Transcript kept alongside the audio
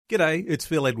G'day, it's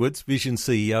Phil Edwards, Vision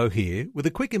CEO here, with a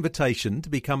quick invitation to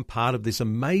become part of this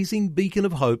amazing beacon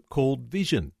of hope called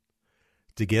Vision.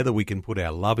 Together we can put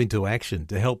our love into action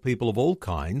to help people of all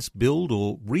kinds build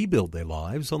or rebuild their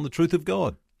lives on the truth of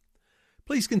God.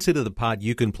 Please consider the part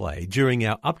you can play during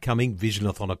our upcoming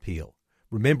Visionathon appeal,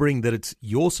 remembering that it's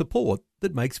your support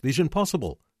that makes Vision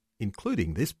possible,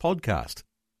 including this podcast.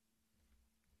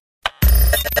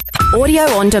 Audio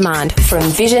on demand from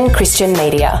Vision Christian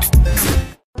Media.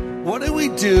 What do we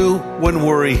do when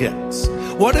worry hits?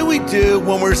 What do we do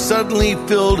when we're suddenly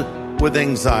filled with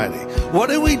anxiety? What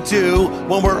do we do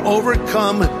when we're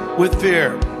overcome with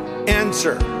fear?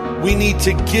 Answer: we need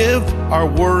to give our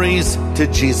worries to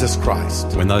Jesus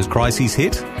Christ. When those crises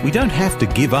hit, we don't have to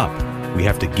give up. We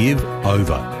have to give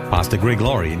over. Pastor Greg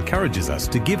Laurie encourages us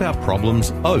to give our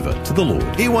problems over to the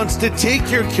Lord. He wants to take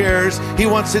your cares. He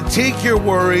wants to take your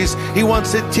worries. He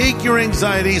wants to take your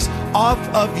anxieties off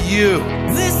of you.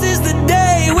 This is the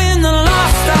day when the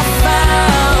lost are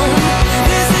found.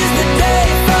 This is the day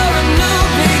for a new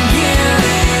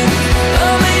beginning.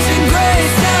 Amazing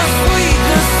grace, how sweet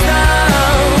the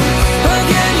sound.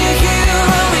 Again you hear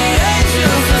all the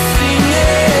angels are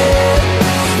singing.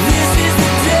 This is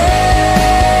the day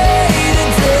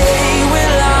when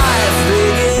life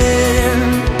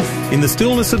begins. In the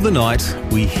stillness of the night,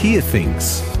 we hear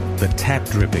things. The tap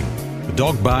dripping, the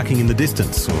dog barking in the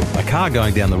distance, or a car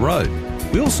going down the road.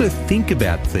 We also think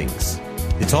about things.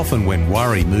 It's often when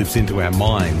worry moves into our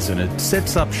minds and it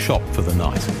sets up shop for the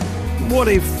night. What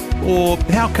if, or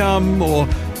how come, or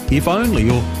if only,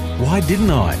 or why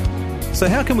didn't I? So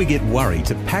how can we get worry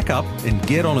to pack up and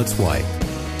get on its way?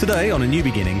 Today on A New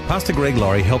Beginning, Pastor Greg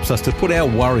Laurie helps us to put our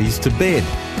worries to bed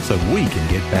so we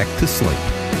can get back to sleep.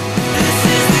 This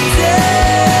is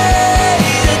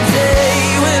the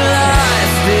day when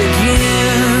life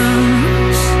begins.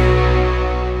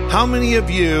 How many of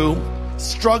you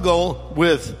struggle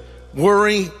with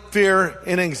worry, fear,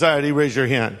 and anxiety? Raise your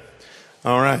hand.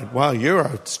 All right. Wow, you're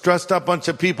a stressed up bunch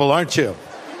of people, aren't you?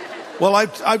 Well,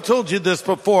 I've told you this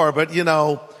before, but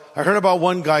I heard about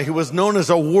one guy who was known as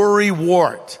a worry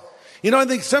wart. I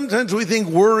think sometimes we think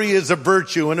worry is a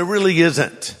virtue, and it really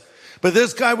isn't. But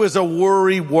this guy was a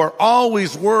worry wart,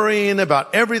 always worrying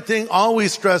about everything,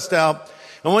 always stressed out.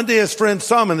 And one day his friend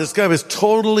saw him, and this guy was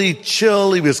totally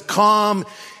chill. He was calm.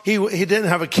 He didn't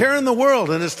have a care in the world.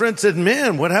 And his friend said,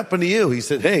 "Man, what happened to you?" He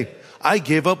said, "Hey, I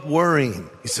gave up worrying."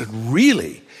 He said,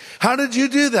 "Really? How did you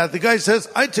do that?" The guy says,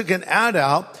 "I took an ad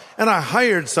out and I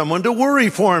hired someone to worry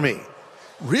for me."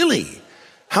 "Really?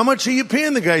 How much are you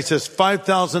paying?" The guy says,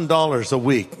 $5,000 a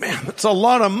week. "Man, that's a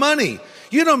lot of money.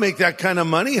 You don't make that kind of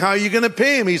money. How are you going to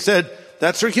pay him?" He said,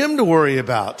 "That's for him to worry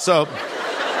about." So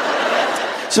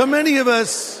many of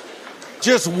us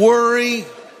just worry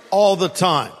all the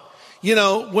time.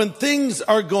 When things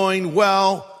are going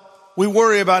well, we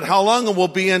worry about how long it will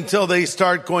be until they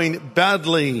start going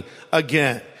badly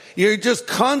again. You're just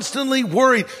constantly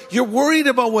worried. You're worried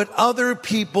about what other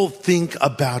people think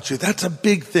about you. That's a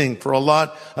big thing for a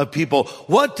lot of people.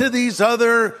 What do these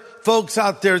other folks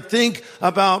out there think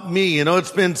about me? It's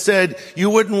been said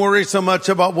you wouldn't worry so much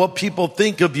about what people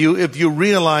think of you if you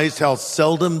realized how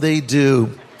seldom they do.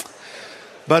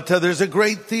 But there's a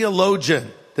great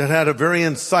theologian that had a very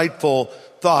insightful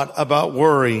thought about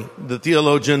worry, the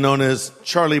theologian known as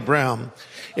Charlie Brown.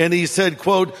 And he said,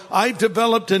 quote, "I've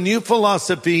developed a new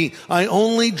philosophy. I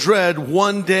only dread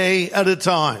one day at a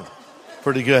time."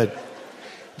 Pretty good.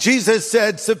 Jesus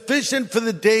said, "Sufficient for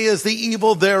the day is the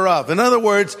evil thereof." In other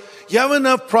words, you have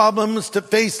enough problems to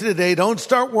face today. Don't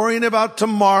start worrying about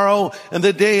tomorrow and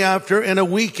the day after and a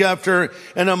week after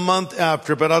and a month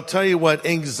after. But I'll tell you what,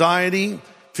 anxiety,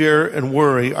 fear, and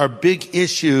worry are big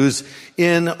issues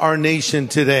in our nation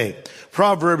today.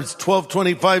 Proverbs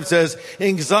 12:25 says,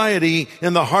 "Anxiety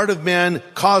in the heart of man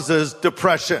causes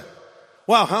depression."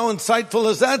 Wow, how insightful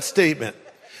is that statement?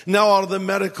 Now all of the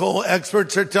medical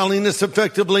experts are telling us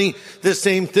effectively the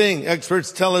same thing.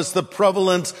 Experts tell us the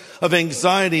prevalence of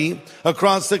anxiety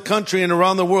across the country and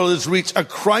around the world has reached a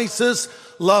crisis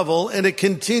level, and it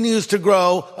continues to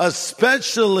grow,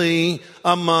 especially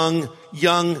among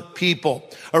young people.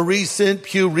 A recent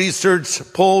Pew Research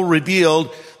poll revealed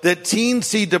that teens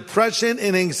see depression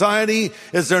and anxiety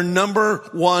as their number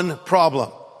one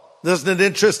problem. Isn't it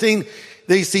interesting?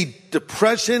 They see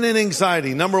depression and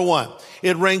anxiety, number one.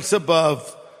 It ranks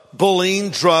above bullying,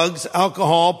 drugs,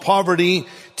 alcohol, poverty,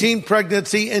 teen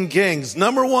pregnancy, and gangs.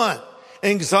 Number one,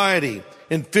 anxiety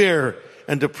and fear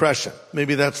and depression.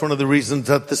 Maybe that's one of the reasons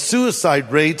that the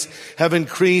suicide rates have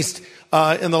increased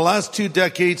in the last 2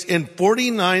 decades in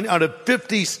 49 out of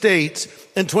 50 states,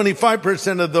 and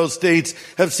 25% of those states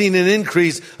have seen an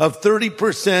increase of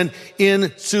 30%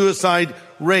 in suicide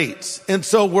rates. And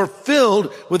so we're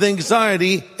filled with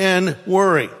anxiety and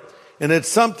worry. And it's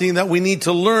something that we need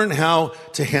to learn how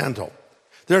to handle.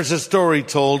 There's a story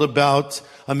told about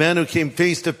a man who came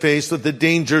face to face with the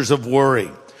dangers of worry.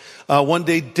 One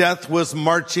day, death was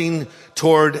marching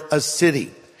toward a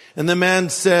city. And the man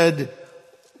said,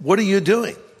 "What are you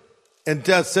doing?" And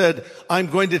death said, "I'm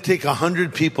going to take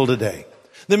 100 people today."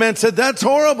 The man said, "That's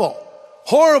horrible.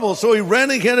 Horrible." So he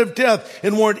ran ahead of death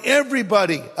and warned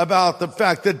everybody about the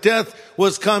fact that death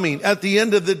was coming. At the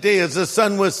end of the day, as the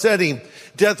sun was setting,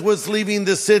 death was leaving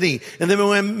the city. And then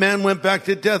the man went back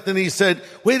to death and he said,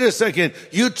 "Wait a second.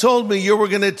 You told me you were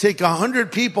going to take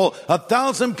 100 people.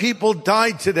 1,000 people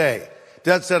died today."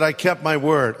 Death said, "I kept my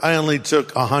word. I only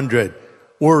took 100.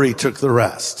 Worry took the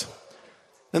rest."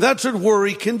 And that's what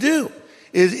worry can do.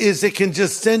 Is it can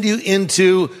just send you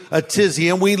into a tizzy.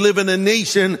 And we live in a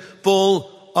nation full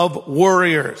of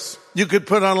worriers. You could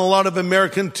put on a lot of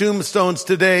American tombstones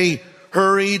today: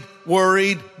 hurried,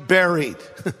 worried, buried.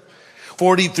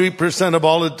 43% of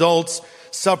all adults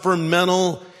suffer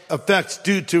mental effects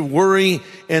due to worry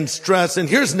and stress. And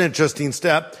here's an interesting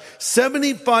stat: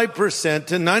 75%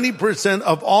 to 90%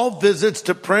 of all visits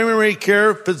to primary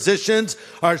care physicians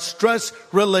are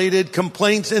stress-related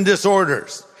complaints and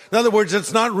disorders. In other words,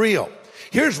 it's not real.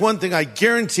 Here's one thing I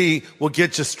guarantee will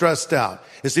get you stressed out,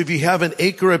 is if you have an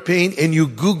ache or a pain and you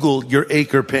Google your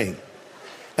ache or pain.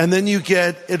 And then you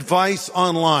get advice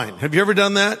online. Have you ever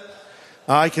done that?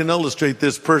 I can illustrate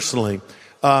this personally.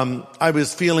 I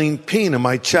was feeling pain in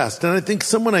my chest, and I think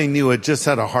someone I knew had just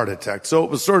had a heart attack. So it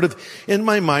was sort of in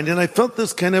my mind, and I felt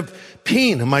this kind of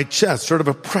pain in my chest, sort of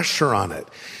a pressure on it.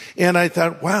 And I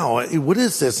thought, wow, what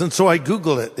is this? And so I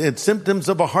Googled it. It's symptoms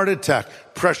of a heart attack.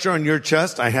 Pressure on your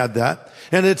chest. I had that.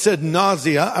 And it said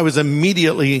nausea. I was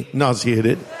immediately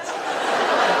nauseated.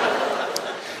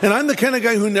 And I'm the kind of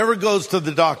guy who never goes to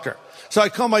the doctor. So I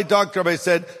called my doctor up. I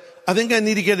said, "I think I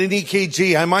need to get an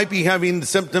EKG. I might be having the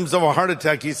symptoms of a heart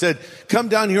attack." He said, "Come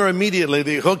down here immediately."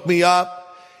 They hooked me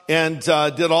up and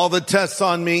did all the tests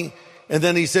on me. And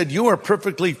then he said, "You are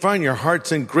perfectly fine. Your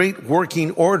heart's in great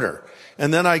working order."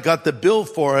 And then I got the bill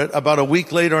for it about a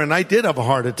week later, and I did have a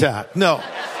heart attack. No.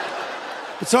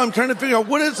 So I'm trying to figure out,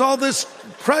 what is all this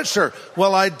pressure?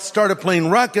 Well, I started playing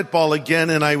racquetball again,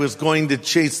 and I was going to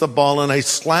chase the ball, and I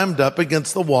slammed up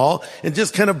against the wall and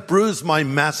just kind of bruised my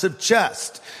massive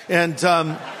chest. And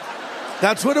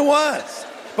that's what it was.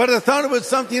 But I thought it was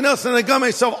something else, and I got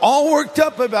myself all worked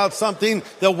up about something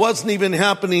that wasn't even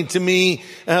happening to me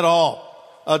at all.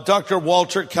 Dr.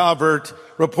 Walter Calvert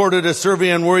reported a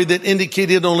survey on worry that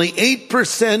indicated only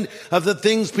 8% of the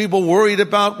things people worried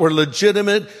about were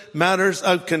legitimate matters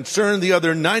of concern. The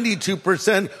other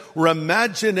 92% were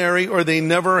imaginary or they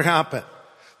never happened.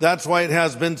 That's why it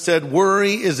has been said,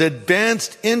 worry is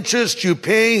advanced interest you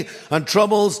pay on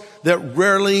troubles that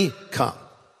rarely come.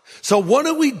 So what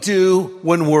do we do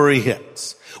when worry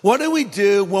hits? What do we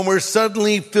do when we're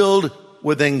suddenly filled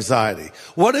with anxiety?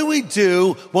 What do we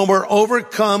do when we're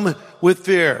overcome with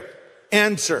fear?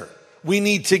 Answer: we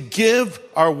need to give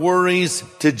our worries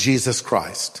to Jesus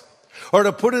Christ. Or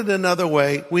to put it another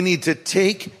way, we need to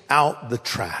take out the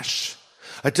trash.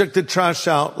 I took the trash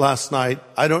out last night.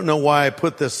 I don't know why I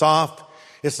put this off.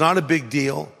 It's not a big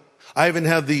deal. I even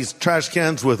have these trash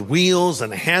cans with wheels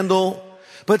and a handle.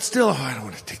 But still, I don't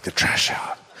want to take the trash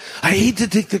out. I hate to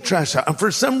take the trash out. And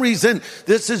for some reason,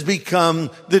 this has become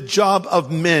the job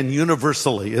of men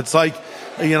universally. It's like,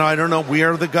 I don't know, we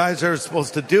are the guys that are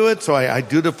supposed to do it, so I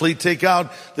dutifully take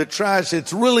out the trash.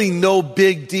 It's really no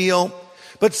big deal.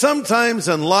 But sometimes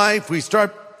in life, we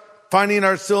start finding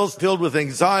ourselves filled with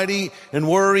anxiety and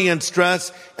worry and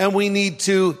stress, and we need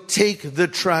to take the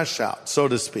trash out, so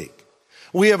to speak.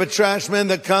 We have a trash man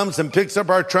that comes and picks up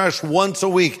our trash once a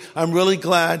week. I'm really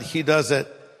glad he does it.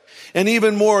 And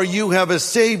even more, you have a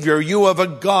Savior. You have a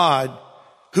God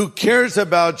who cares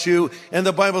about you. And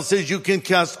the Bible says you can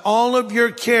cast all of your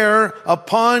care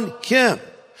upon Him.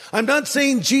 I'm not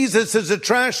saying Jesus is a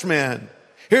trash man.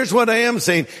 Here's what I am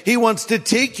saying. He wants to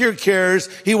take your cares.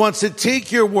 He wants to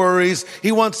take your worries.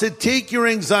 He wants to take your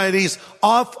anxieties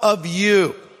off of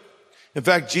you. In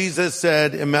fact, Jesus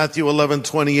said in Matthew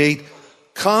 11:28,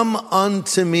 "Come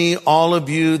unto me, all of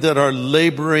you that are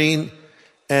laboring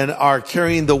and are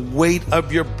carrying the weight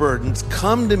of your burdens.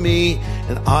 Come to me,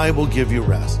 and I will give you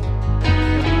rest."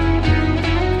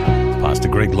 Pastor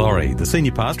Greg Laurie, the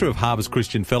senior pastor of Harvest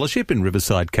Christian Fellowship in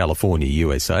Riverside, California,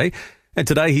 USA. And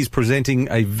today he's presenting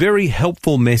a very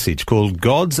helpful message called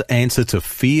God's Answer to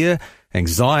Fear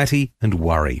anxiety and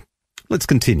worry. Let's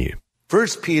continue. 1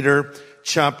 Peter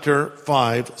chapter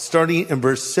 5, starting in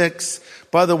verse 6.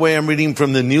 By the way, I'm reading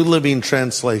from the New Living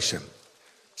Translation.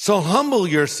 So humble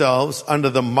yourselves under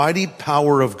the mighty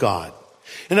power of God.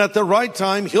 And at the right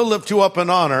time, he'll lift you up in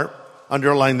honor.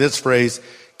 Underline this phrase,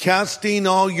 casting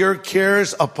all your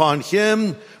cares upon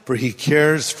him, for he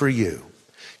cares for you.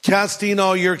 Casting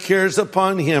all your cares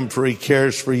upon him, for he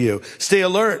cares for you. Stay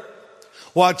alert.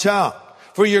 Watch out.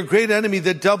 For your great enemy,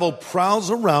 the devil,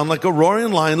 prowls around like a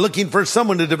roaring lion looking for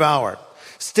someone to devour.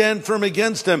 Stand firm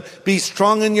against him. Be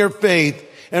strong in your faith.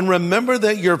 And remember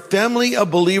that your family of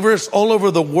believers all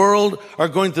over the world are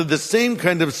going through the same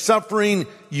kind of suffering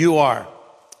you are.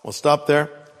 We'll stop there.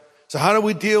 So how do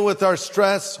we deal with our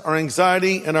stress, our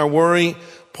anxiety, and our worry?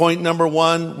 Point number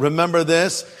 1, remember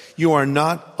this. You are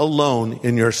not alone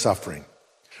in your suffering.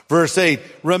 Verse 8,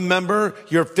 remember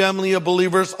your family of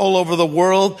believers all over the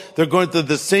world. They're going through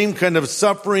the same kind of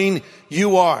suffering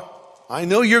you are. I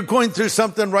know you're going through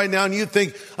something right now and you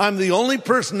think, I'm the only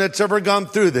person that's ever gone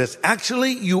through this.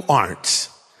 Actually, you aren't.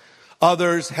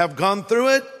 Others have gone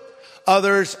through it.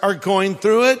 Others are going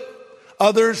through it.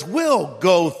 Others will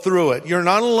go through it. You're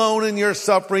not alone in your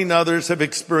suffering. Others have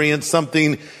experienced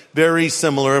something very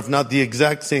similar, if not the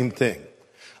exact same thing.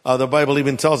 The Bible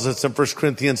even tells us in 1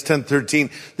 Corinthians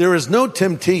 10:13, there is no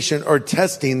temptation or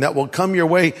testing that will come your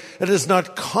way that is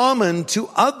not common to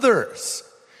others.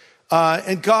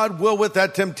 And God will, with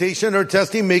that temptation or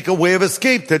testing, make a way of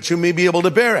escape that you may be able to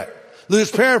bear it.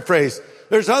 Loose paraphrase,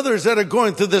 there's others that are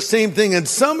going through the same thing, and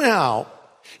somehow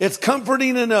it's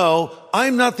comforting to know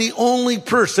I'm not the only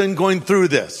person going through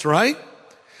this, right?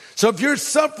 So if you're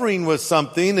suffering with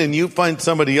something and you find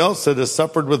somebody else that has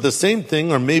suffered with the same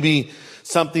thing or maybe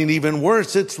something even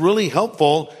worse, it's really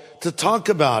helpful to talk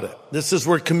about it. This is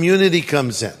where community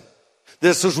comes in.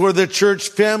 This is where the church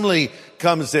family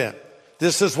comes in.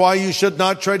 This is why you should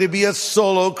not try to be a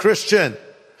solo Christian.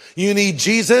 You need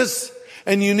Jesus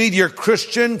and you need your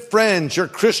Christian friends, your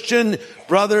Christian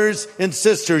brothers and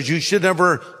sisters. You should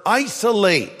never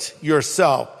isolate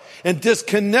yourself and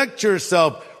disconnect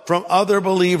yourself from other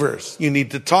believers. You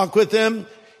need to talk with them.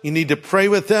 You need to pray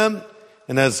with them.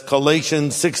 And as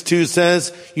Galatians 6:2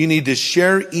 says, you need to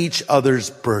share each other's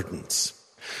burdens.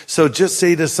 So just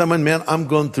say to someone, man, I'm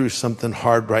going through something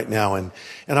hard right now and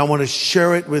I want to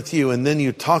share it with you. And then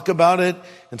you talk about it.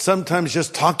 And sometimes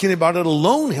just talking about it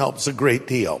alone helps a great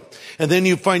deal. And then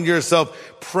you find yourself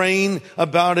praying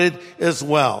about it as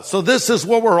well. So this is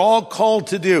what we're all called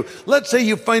to do. Let's say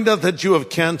you find out that you have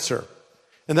cancer.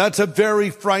 And that's a very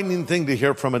frightening thing to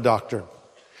hear from a doctor.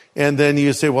 And then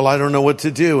you say, well, I don't know what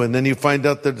to do. And then you find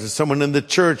out that there's someone in the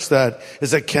church that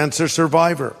is a cancer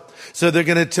survivor. So they're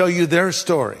going to tell you their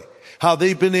story, how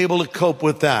they've been able to cope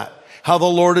with that, how the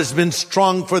Lord has been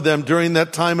strong for them during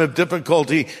that time of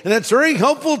difficulty. And that's very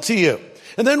helpful to you.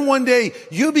 And then one day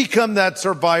you become that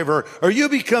survivor or you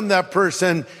become that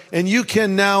person and you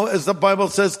can now, as the Bible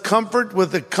says, comfort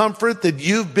with the comfort that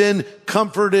you've been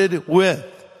comforted with.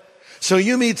 So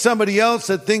you meet somebody else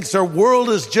that thinks their world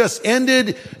has just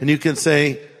ended and you can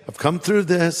say, I've come through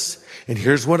this and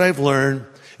here's what I've learned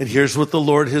and here's what the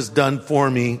Lord has done for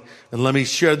me. And let me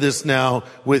share this now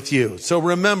with you. So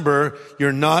remember,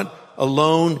 you're not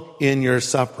alone in your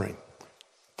suffering.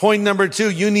 Point number 2,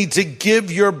 you need to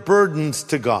give your burdens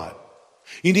to God.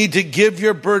 You need to give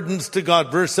your burdens to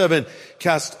God. Verse 7,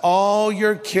 cast all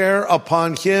your care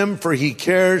upon him, for he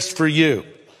cares for you.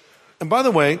 And by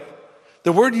the way,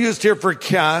 the word used here for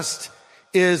cast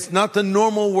is not the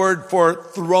normal word for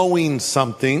throwing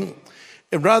something.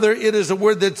 Rather, it is a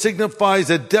word that signifies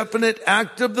a definite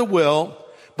act of the will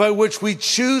by which we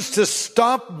choose to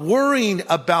stop worrying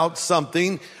about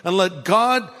something and let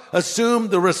God assume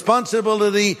the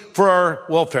responsibility for our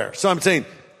welfare. So I'm saying,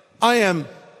 I am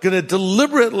going to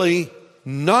deliberately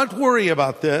not worry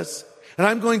about this, and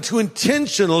I'm going to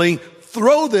intentionally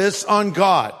throw this on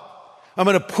God. I'm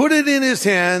going to put it in his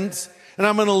hands, and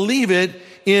I'm going to leave it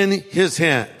in his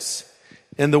hands.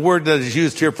 And the word that is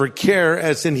used here for care,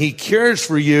 as in he cares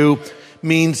for you,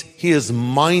 means he is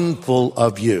mindful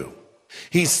of you.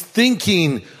 He's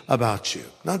thinking about you.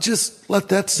 Now just let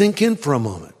that sink in for a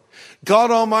moment.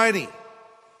 God Almighty,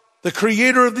 the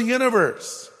creator of the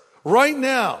universe, right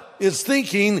now is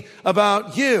thinking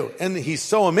about you. And he's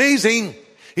so amazing.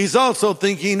 He's also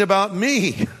thinking about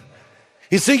me.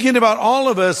 He's thinking about all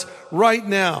of us right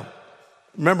now.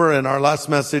 Remember in our last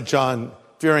message on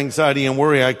fear, anxiety, and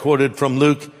worry, I quoted from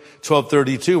Luke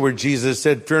 12:32, where Jesus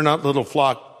said, fear not, little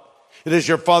flock. It is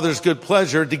your Father's good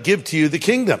pleasure to give to you the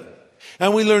kingdom.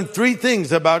 And we learned 3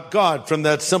 things about God from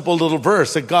that simple little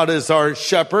verse, that God is our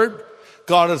shepherd,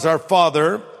 God is our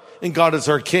Father, and God is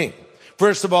our King.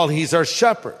 First of all, he's our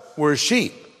shepherd. We're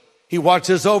sheep. He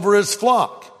watches over his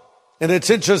flock. And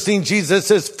it's interesting, Jesus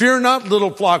says, fear not,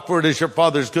 little flock, for it is your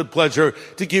Father's good pleasure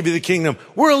to give you the kingdom.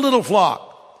 We're a little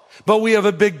flock, but we have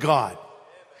a big God.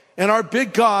 And our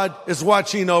big God is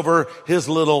watching over his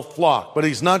little flock. But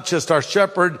he's not just our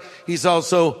shepherd, he's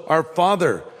also our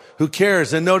Father who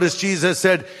cares. And notice Jesus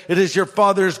said, it is your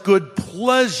Father's good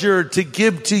pleasure to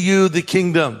give to you the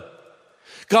kingdom.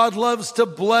 God loves to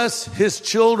bless his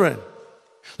children.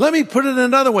 Let me put it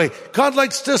another way. God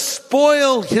likes to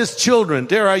spoil his children.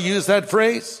 Dare I use that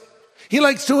phrase? He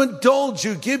likes to indulge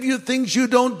you, give you things you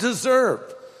don't deserve.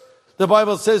 The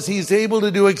Bible says he's able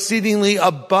to do exceedingly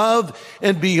above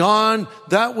and beyond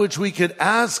that which we could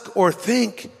ask or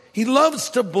think. He loves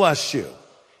to bless you.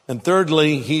 And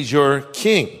thirdly, he's your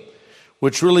king,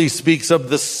 which really speaks of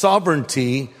the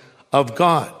sovereignty of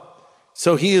God.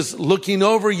 So he is looking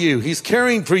over you. He's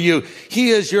caring for you. He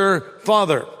is your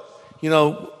Father. You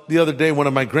know, the other day, one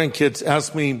of my grandkids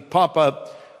asked me, Papa,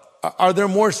 are there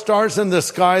more stars in the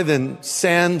sky than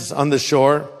sands on the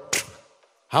shore?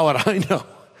 How would I know?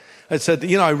 I said,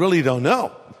 I really don't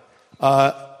know.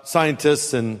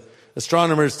 Scientists and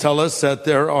astronomers tell us that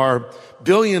there are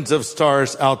billions of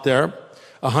stars out there,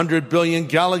 100 billion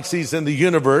galaxies in the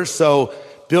universe, so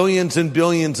billions and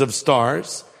billions of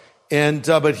stars. And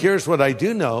but here's what I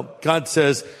do know. God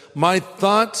says, my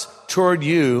thoughts toward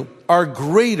you are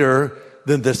greater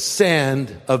than the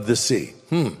sand of the sea.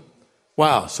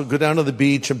 Wow. So go down to the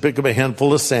beach and pick up a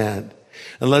handful of sand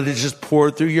and let it just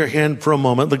pour through your hand for a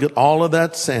moment. Look at all of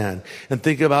that sand and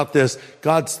think about this.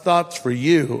 God's thoughts for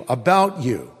you, about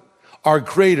you, are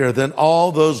greater than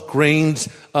all those grains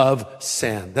of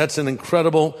sand. That's an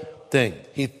incredible thing.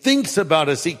 He thinks about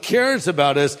us. He cares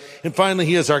about us. And finally,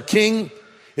 he is our king.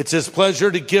 It's his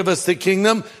pleasure to give us the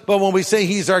kingdom. But when we say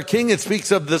he's our king, it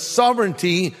speaks of the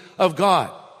sovereignty of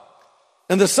God.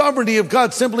 And the sovereignty of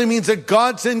God simply means that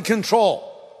God's in control.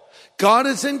 God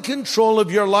is in control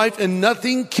of your life and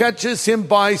nothing catches him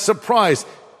by surprise.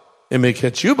 It may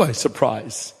catch you by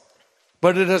surprise,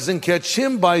 but it doesn't catch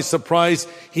him by surprise.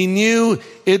 He knew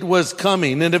it was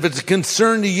coming. And if it's a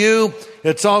concern to you,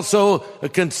 it's also a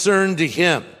concern to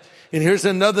him. And here's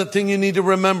another thing you need to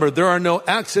remember. There are no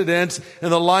accidents in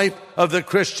the life of the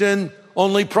Christian,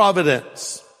 only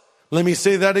providence. Let me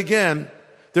say that again.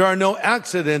 There are no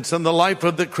accidents in the life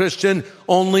of the Christian,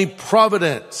 only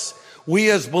providence. We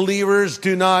as believers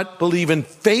do not believe in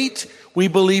fate. We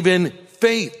believe in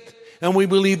faith. And we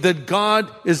believe that God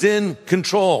is in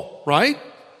control, right?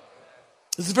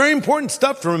 This is very important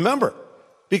stuff to remember.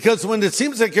 Because when it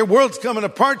seems like your world's coming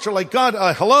apart, you're like, God,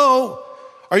 hello?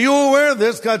 Are you aware of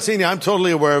this? God's saying, I'm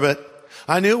totally aware of it.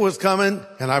 I knew it was coming,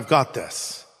 and I've got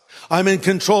this. I'm in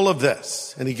control of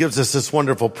this. And he gives us this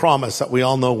wonderful promise that we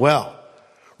all know well.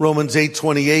 Romans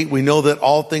 8:28, we know that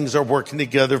all things are working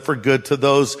together for good to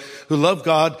those who love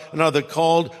God and are the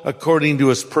called according to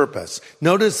his purpose.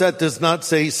 Notice that does not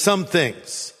say some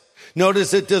things.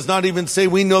 Notice it does not even say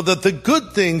we know that the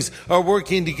good things are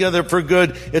working together for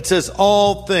good. It says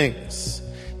all things.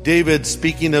 David,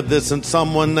 speaking of this in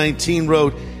Psalm 119,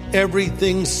 wrote,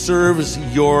 everything serves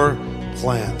your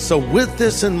plan. So with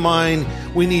this in mind,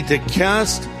 we need to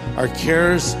cast our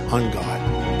cares on God.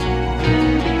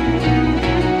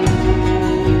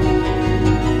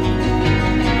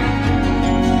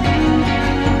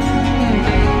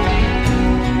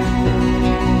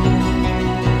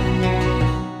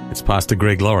 Pastor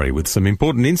Greg Laurie with some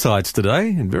important insights today,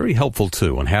 and very helpful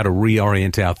too, on how to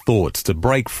reorient our thoughts to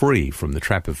break free from the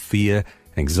trap of fear,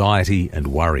 anxiety and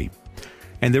worry.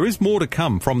 And there is more to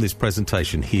come from this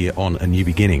presentation here on A New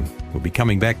Beginning. We'll be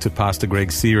coming back to Pastor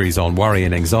Greg's series on worry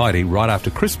and anxiety right after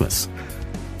Christmas.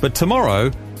 But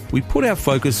tomorrow, we put our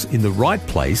focus in the right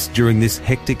place during this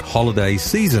hectic holiday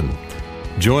season.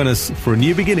 Join us for A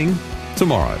New Beginning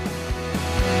tomorrow.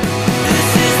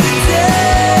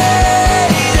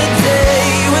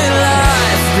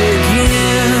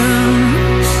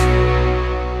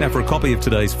 Now, for a copy of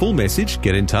today's full message,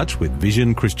 get in touch with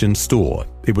Vision Christian Store.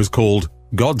 It was called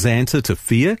God's Answer to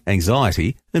Fear,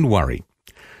 Anxiety and Worry.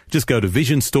 Just go to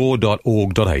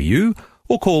visionstore.org.au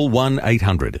or call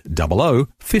 1-800-00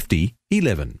 50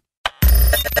 11.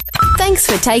 Thanks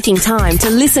for taking time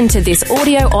to listen to this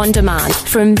audio on demand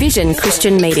from Vision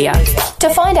Christian Media.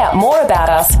 To find out more about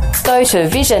us, go to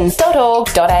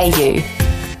vision.org.au.